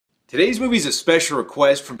Today's movie is a special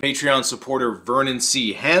request from Patreon supporter Vernon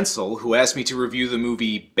C. Hansel, who asked me to review the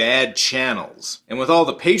movie Bad Channels. And with all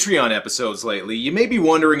the Patreon episodes lately, you may be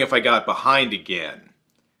wondering if I got behind again.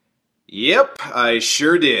 Yep, I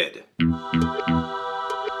sure did.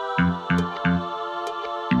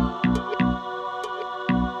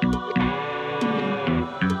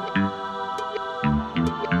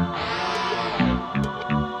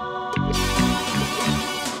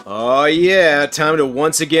 Oh yeah, time to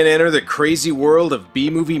once again enter the crazy world of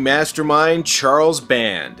B-movie mastermind Charles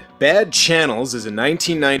Band. Bad Channels is a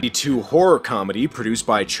 1992 horror comedy produced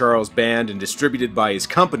by Charles Band and distributed by his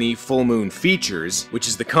company Full Moon Features, which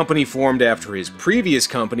is the company formed after his previous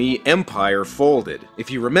company, Empire, folded.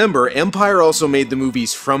 If you remember, Empire also made the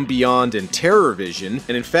movies From Beyond and Terrorvision,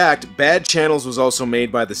 and in fact, Bad Channels was also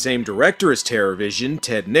made by the same director as Terrorvision,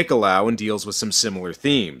 Ted Nicolau, and deals with some similar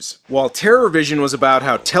themes. While Terrorvision was about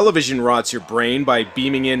how television rots your brain by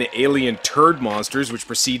beaming in alien turd monsters which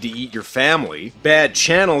proceed to eat your family, Bad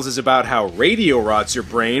Channels is about how radio rots your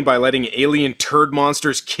brain by letting alien turd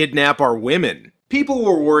monsters kidnap our women. People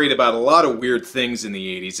were worried about a lot of weird things in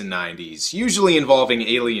the 80s and 90s, usually involving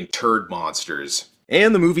alien turd monsters.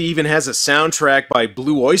 And the movie even has a soundtrack by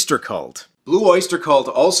Blue Oyster Cult. Blue Oyster Cult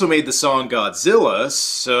also made the song Godzilla,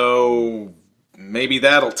 so maybe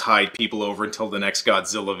that'll tide people over until the next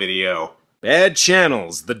Godzilla video. Bad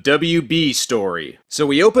Channels, the WB story. So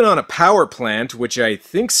we open on a power plant, which I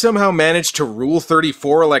think somehow managed to Rule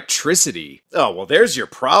 34 electricity. Oh, well there's your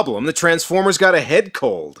problem. The Transformers got a head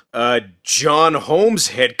cold. John Holmes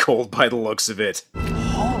head cold by the looks of it.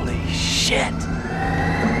 Holy shit!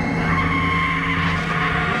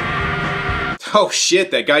 Oh shit,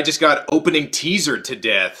 that guy just got opening teasered to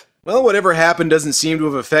death. Well, whatever happened doesn't seem to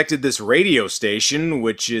have affected this radio station,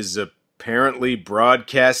 which is apparently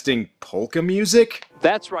broadcasting polka music?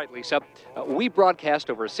 That's right, Lisa. We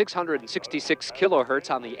broadcast over 666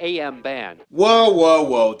 kilohertz on the AM band. Whoa, whoa,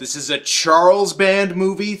 whoa. This is a Charles Band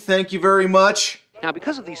movie? Thank you very much. Now,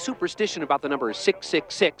 because of the superstition about the number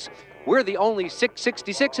 666, we're the only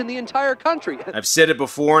 666 in the entire country. I've said it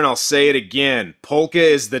before and I'll say it again. Polka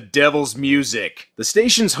is the devil's music. The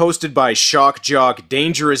station's hosted by shock jock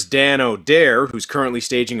Dangerous Dan O'Dare, who's currently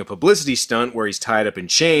staging a publicity stunt where he's tied up in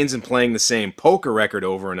chains and playing the same polka record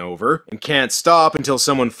over and over, and can't stop until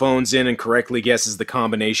someone phones in and correctly guesses the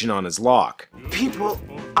combination on his lock. People,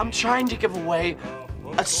 I'm trying to give away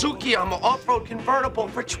a Tsukiyama off-road convertible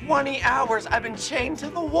for 20 hours. I've been chained to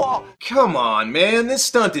the wall. Come on, man. This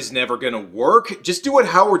stunt is never gonna work. Just do what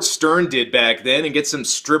Howard Stern did back then and get some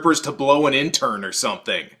strippers to blow an intern or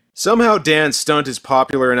something. Somehow Dan's stunt is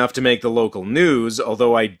popular enough to make the local news,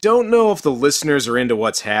 although I don't know if the listeners are into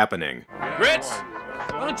what's happening. Ritz,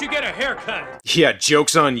 why don't you get a haircut? Yeah,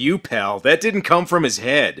 joke's on you, pal. That didn't come from his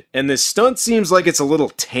head. And this stunt seems like it's a little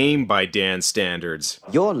tame by Dan's standards.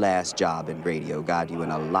 Your last job in radio got you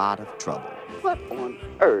in a lot of trouble. What on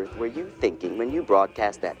earth were you thinking when you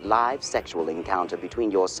broadcast that live sexual encounter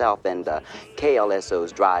between yourself and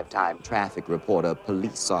KLSO's drive-time traffic reporter,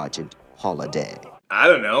 Police Sergeant Holiday? I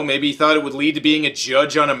don't know, maybe he thought it would lead to being a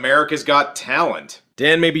judge on America's Got Talent.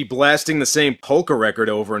 Dan may be blasting the same polka record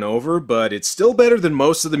over and over, but it's still better than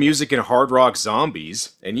most of the music in Hard Rock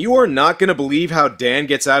Zombies. And you are not gonna believe how Dan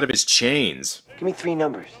gets out of his chains. Give me 3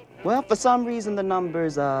 numbers. Well, for some reason the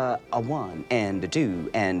numbers a 1 and a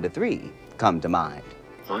 2 and a 3 come to mind.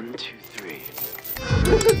 1, 2, 3.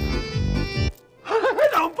 I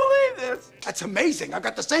don't believe this. That's amazing. I've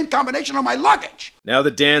got the same combination on my luggage. Now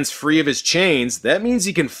that Dan's free of his chains, that means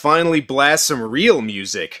he can finally blast some real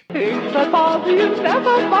music.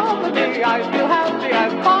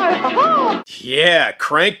 Yeah,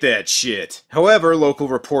 crank that shit. However, local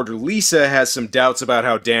reporter Lisa has some doubts about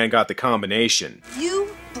how Dan got the combination. You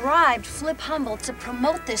bribed Flip Humble to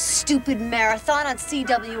promote this stupid marathon on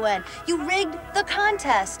CWN. You rigged the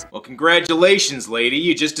contest. Well, congratulations, lady.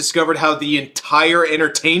 You just discovered how the entire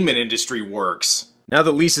entertainment industry works. Now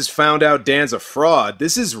that Lisa's found out Dan's a fraud,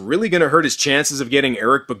 this is really gonna hurt his chances of getting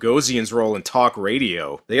Eric Bogosian's role in talk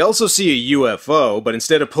radio. They also see a UFO, but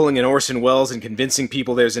instead of pulling an Orson Welles and convincing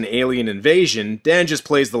people there's an alien invasion, Dan just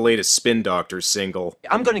plays the latest Spin Doctors single.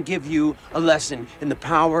 I'm gonna give you a lesson in the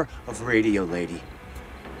power of radio, lady.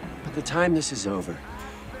 By the time this is over,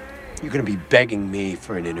 you're gonna be begging me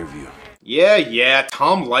for an interview. Yeah,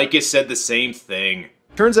 Tom Leykis said the same thing.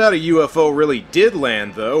 Turns out a UFO really did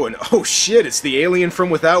land, though, and oh shit, it's the alien from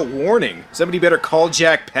Without Warning. Somebody better call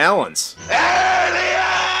Jack Palance.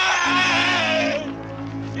 Alien!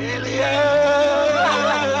 Alien!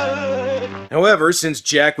 Now However, since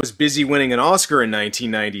Jack was busy winning an Oscar in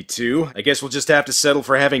 1992, I guess we'll just have to settle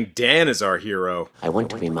for having Dan as our hero. I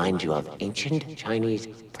want to remind you of ancient Chinese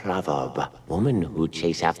proverb. Women who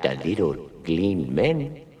chase after little clean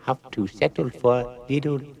men have to settle for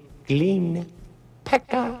little clean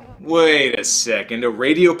pecker. Wait a second, a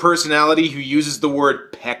radio personality who uses the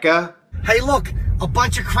word pekka? Hey, look, a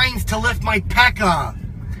bunch of cranes to lift my pecker.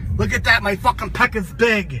 Look at that, my fucking pecker's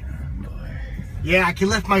big. Yeah, I can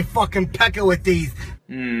lift my fucking pecker with these.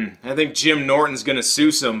 I think Jim Norton's gonna sue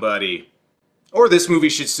somebody. Or this movie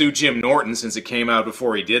should sue Jim Norton since it came out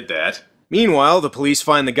before he did that. Meanwhile, the police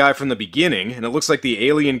find the guy from the beginning, and it looks like the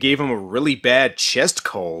alien gave him a really bad chest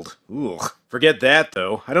cold. Ugh. Forget that,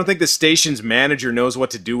 though. I don't think the station's manager knows what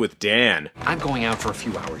to do with Dan. I'm going out for a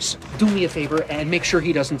few hours. Do me a favor and make sure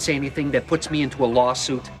he doesn't say anything that puts me into a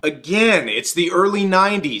lawsuit. Again, it's the early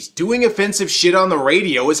 90s. Doing offensive shit on the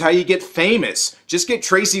radio is how you get famous. Just get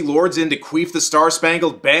Tracy Lords in to queef the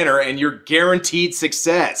Star-Spangled Banner and you're guaranteed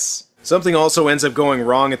success. Something also ends up going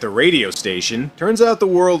wrong at the radio station. Turns out the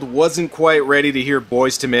world wasn't quite ready to hear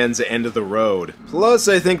Boyz II Men's End of the Road. Plus,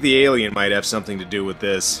 I think the alien might have something to do with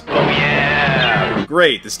this. Oh yeah!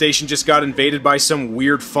 Great, the station just got invaded by some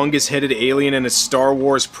weird fungus-headed alien and a Star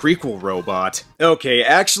Wars prequel robot. Okay,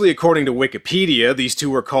 actually according to Wikipedia, these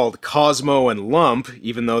two are called Cosmo and Lump,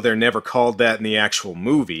 even though they're never called that in the actual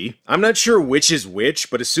movie. I'm not sure which is which,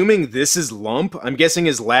 but assuming this is Lump, I'm guessing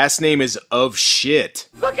his last name is Of Shit.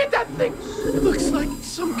 Look at that thing! It looks like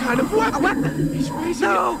some kind of weapon. He's raising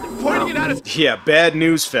it, pointing it at us. Yeah, bad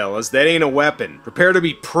news, fellas. That ain't a weapon. Prepare to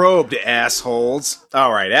be probed, assholes.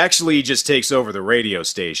 Alright, actually he just takes over the radio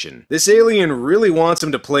station. This alien really wants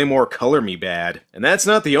him to play more Color Me Bad. And that's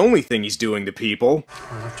not the only thing he's doing to people.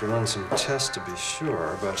 I'll have to run some tests to be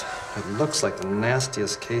sure, but it looks like the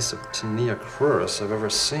nastiest case of tinea cruris I've ever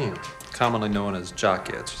seen. Commonly known as jock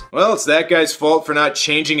itch. Well, it's that guy's fault for not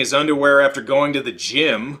changing his underwear after going to the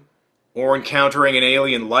gym. Or encountering an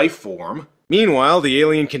alien life form. Meanwhile, the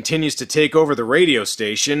alien continues to take over the radio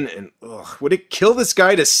station, and would it kill this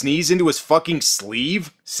guy to sneeze into his fucking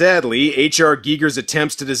sleeve? Sadly, H.R. Giger's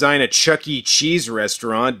attempts to design a Chuck E. Cheese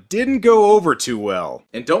restaurant didn't go over too well.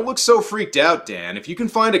 And don't look so freaked out, Dan. If you can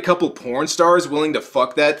find a couple porn stars willing to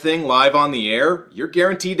fuck that thing live on the air, you're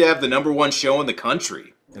guaranteed to have the #1 show in the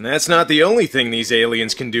country. And that's not the only thing these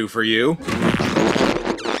aliens can do for you.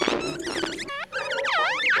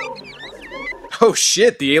 Oh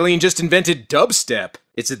shit, the alien just invented dubstep.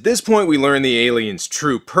 It's at this point we learn the alien's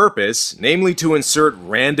true purpose, namely to insert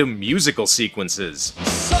random musical sequences.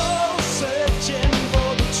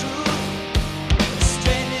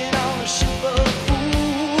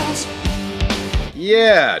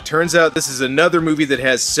 Yeah, turns out this is another movie that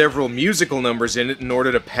has several musical numbers in it in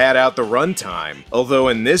order to pad out the runtime. Although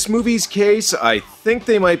in this movie's case, I think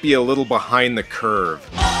they might be a little behind the curve.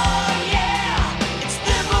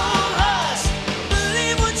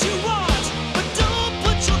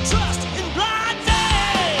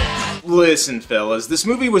 Listen, fellas, this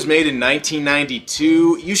movie was made in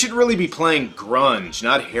 1992. You should really be playing grunge,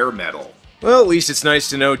 not hair metal. Well, at least it's nice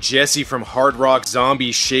to know Jesse from Hard Rock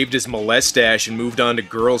Zombies shaved his molestache and moved on to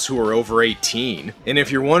girls who are over 18. And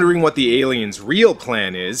if you're wondering what the alien's real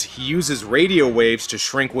plan is, he uses radio waves to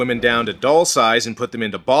shrink women down to doll size and put them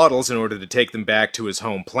into bottles in order to take them back to his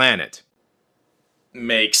home planet.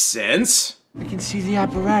 Makes sense? I can see the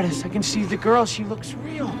apparatus. I can see the girl. She looks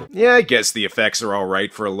real. Yeah, I guess the effects are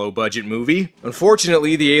alright for a low-budget movie.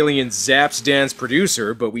 Unfortunately, the alien zaps Dan's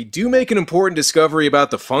producer, but we do make an important discovery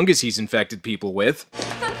about the fungus he's infected people with.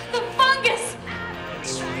 The fungus!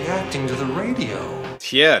 It's reacting to the radio.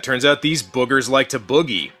 Yeah, turns out these boogers like to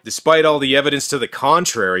boogie. Despite all the evidence to the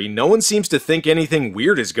contrary, no one seems to think anything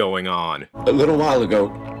weird is going on. A little while ago,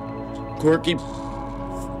 Corky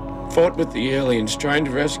fought with the aliens, trying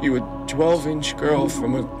to rescue a 12-inch girl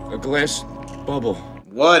from a glass bubble.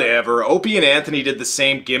 Whatever, Opie and Anthony did the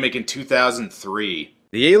same gimmick in 2003.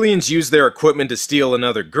 The aliens use their equipment to steal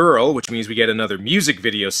another girl, which means we get another music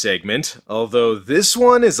video segment, although this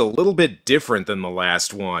one is a little bit different than the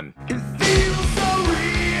last one. It feels so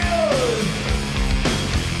real.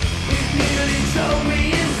 It nearly drove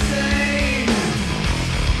me insane.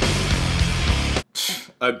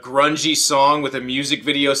 A grungy song with a music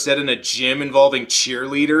video set in a gym involving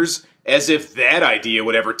cheerleaders? As if that idea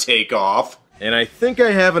would ever take off. And I think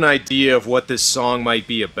I have an idea of what this song might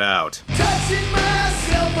be about. Touching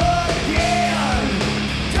myself again.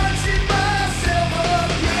 Touching myself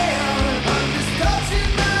again. I'm just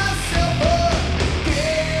touching myself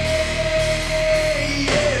again.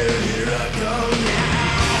 Yeah, here I come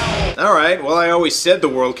now. Alright, well I always said the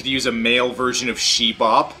world could use a male version of Sheep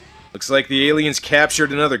Op. Looks like the aliens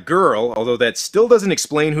captured another girl, although that still doesn't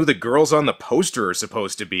explain who the girls on the poster are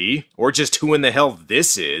supposed to be, or just who in the hell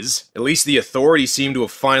this is. At least the authorities seem to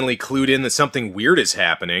have finally clued in that something weird is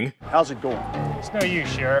happening. How's it going? It's no use,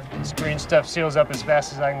 Sheriff. This green stuff seals up as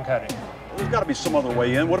fast as I can cut it. Well, there's got to be some other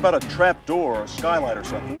way in. What about a trap door or a skylight or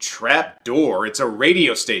something? Trap door? It's a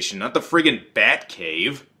radio station, not the friggin' bat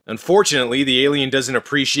cave. Unfortunately, the alien doesn't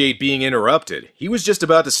appreciate being interrupted. He was just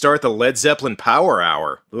about to start the Led Zeppelin Power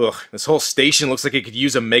Hour. Ugh, this whole station looks like it could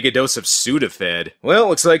use a megadose of Sudafed. Well,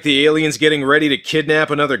 looks like the alien's getting ready to kidnap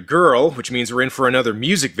another girl, which means we're in for another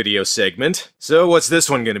music video segment. So what's this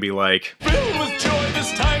one gonna be like? Filled with joy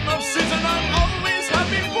this time of season, I'm always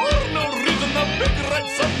happy for no reason. The big red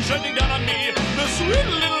sun shining down on me, the sweet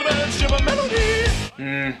little bell shiver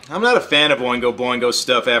melody. I'm not a fan of Oingo Boingo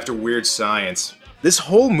stuff after Weird Science. This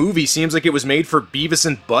whole movie seems like it was made for Beavis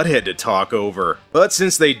and Butthead to talk over. But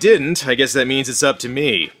since they didn't, I guess that means it's up to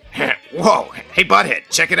me. Whoa, hey Butthead,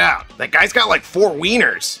 check it out. That guy's got like 4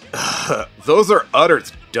 wieners. Those are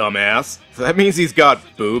udders, dumbass. That means he's got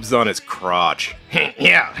boobs on his crotch.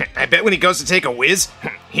 Yeah, I bet when he goes to take a whiz,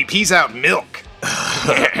 he pees out milk.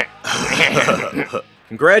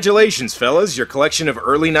 Congratulations, fellas. Your collection of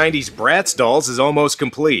early 90s Bratz dolls is almost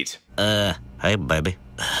complete. Hi, baby.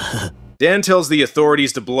 Dan tells the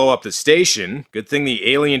authorities to blow up the station. Good thing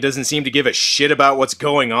the alien doesn't seem to give a shit about what's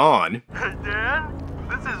going on. Dan,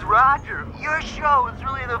 this is Roger. Your show is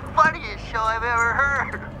really the funniest show I've ever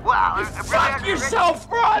heard. Wow. Fuck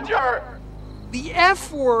yourself, Roger! The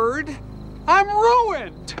F word? I'm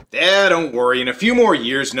ruined! Don't worry. In a few more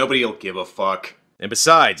years, nobody'll give a fuck. And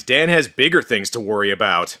besides, Dan has bigger things to worry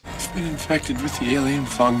about. I've been infected with the alien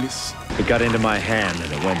fungus. It got into my hand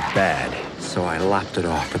and it went bad, so I lopped it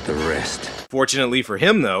off at the wrist. Fortunately for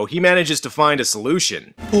him, though, he manages to find a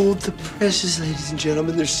solution. Hold the presses, ladies and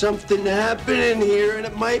gentlemen. There's something happening here, and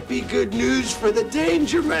it might be good news for the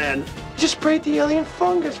Danger Man. Just sprayed the alien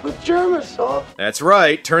fungus with Germisol. That's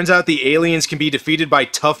right. Turns out the aliens can be defeated by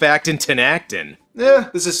tough-actin' Tenactin.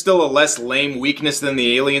 This is still a less lame weakness than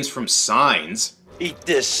the aliens from Signs. Eat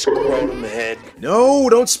this, scrotum head. No,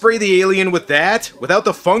 don't spray the alien with that. Without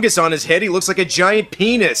the fungus on his head, he looks like a giant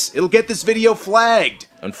penis. It'll get this video flagged.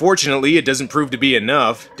 Unfortunately, it doesn't prove to be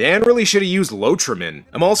enough. Dan really should have used Lotrimin.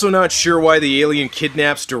 I'm also not sure why the alien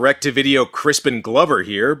kidnaps direct-to-video Crispin Glover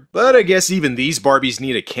here, but I guess even these Barbies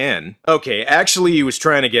need a Ken. Okay, actually he was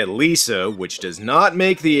trying to get Lisa, which does not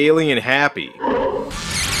make the alien happy.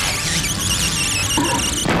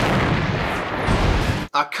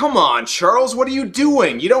 Come on, Charles, what are you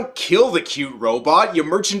doing? You don't kill the cute robot, you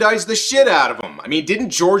merchandise the shit out of him. I mean, didn't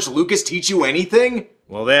George Lucas teach you anything?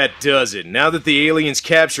 Well, that does it. Now that the aliens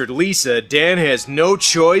captured Lisa, Dan has no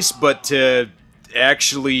choice but to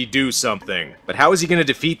actually do something. But how is he gonna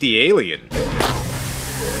defeat the alien?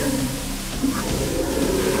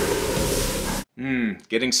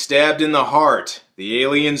 Getting stabbed in the heart. The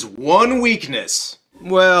alien's one weakness.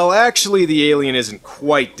 Well, actually, the alien isn't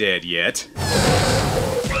quite dead yet.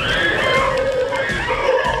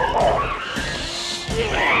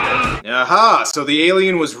 Aha, so the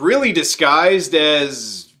alien was really disguised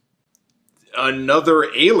as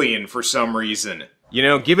another alien for some reason. You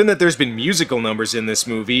know, given that there's been musical numbers in this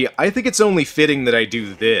movie, I think it's only fitting that I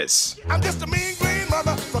do this. I'm just a mean green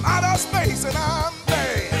mother from outer space and I'm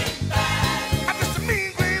bad. I'm just a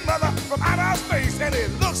mean green mother from outer space and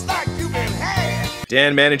it looks like you've been had.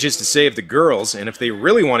 Dan manages to save the girls, and if they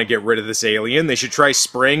really want to get rid of this alien, they should try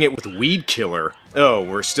spraying it with weed killer. Oh,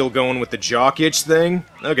 we're still going with the jock itch thing?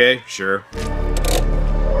 Okay, sure.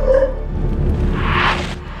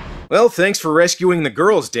 Well, thanks for rescuing the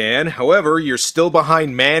girls, Dan. However, you're still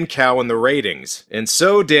behind Man-Cow in the ratings. And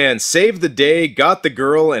so, Dan saved the day, got the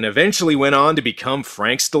girl, and eventually went on to become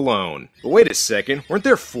Frank Stallone. But wait a second, weren't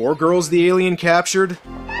there 4 girls the alien captured?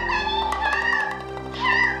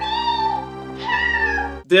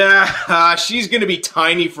 She's gonna be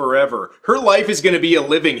tiny forever. Her life is gonna be a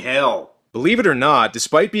living hell. Believe it or not,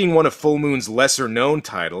 despite being one of Full Moon's lesser-known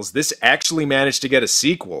titles, this actually managed to get a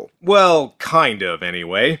sequel. Well, kind of,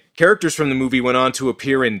 anyway. Characters from the movie went on to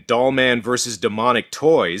appear in Dollman vs. Demonic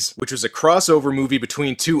Toys, which was a crossover movie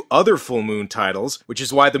between 2 other Full Moon titles, which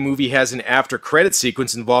is why the movie has an after-credit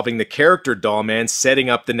sequence involving the character Dollman setting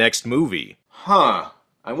up the next movie. Huh.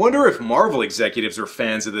 I wonder if Marvel executives are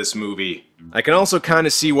fans of this movie. I can also kind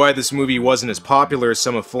of see why this movie wasn't as popular as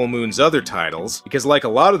some of Full Moon's other titles, because like a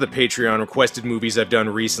lot of the Patreon requested movies I've done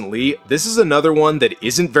recently, this is another one that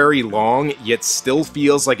isn't very long, yet still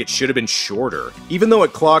feels like it should have been shorter. Even though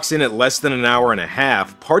it clocks in at less than an hour and a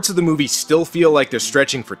half, parts of the movie still feel like they're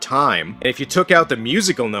stretching for time, and if you took out the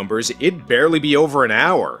musical numbers, it'd barely be over an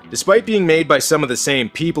hour. Despite being made by some of the same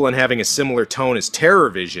people and having a similar tone as Terror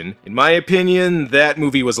Vision, in my opinion, that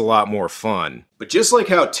movie was a lot more fun. But just like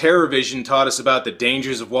how Terror Vision taught us about the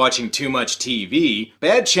dangers of watching too much TV,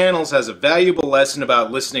 Bad Channels has a valuable lesson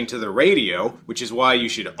about listening to the radio, which is why you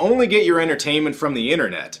should only get your entertainment from the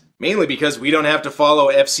internet. Mainly because we don't have to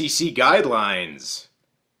follow FCC guidelines.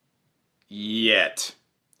 Yet.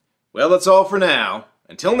 Well, that's all for now.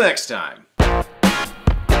 Until next time.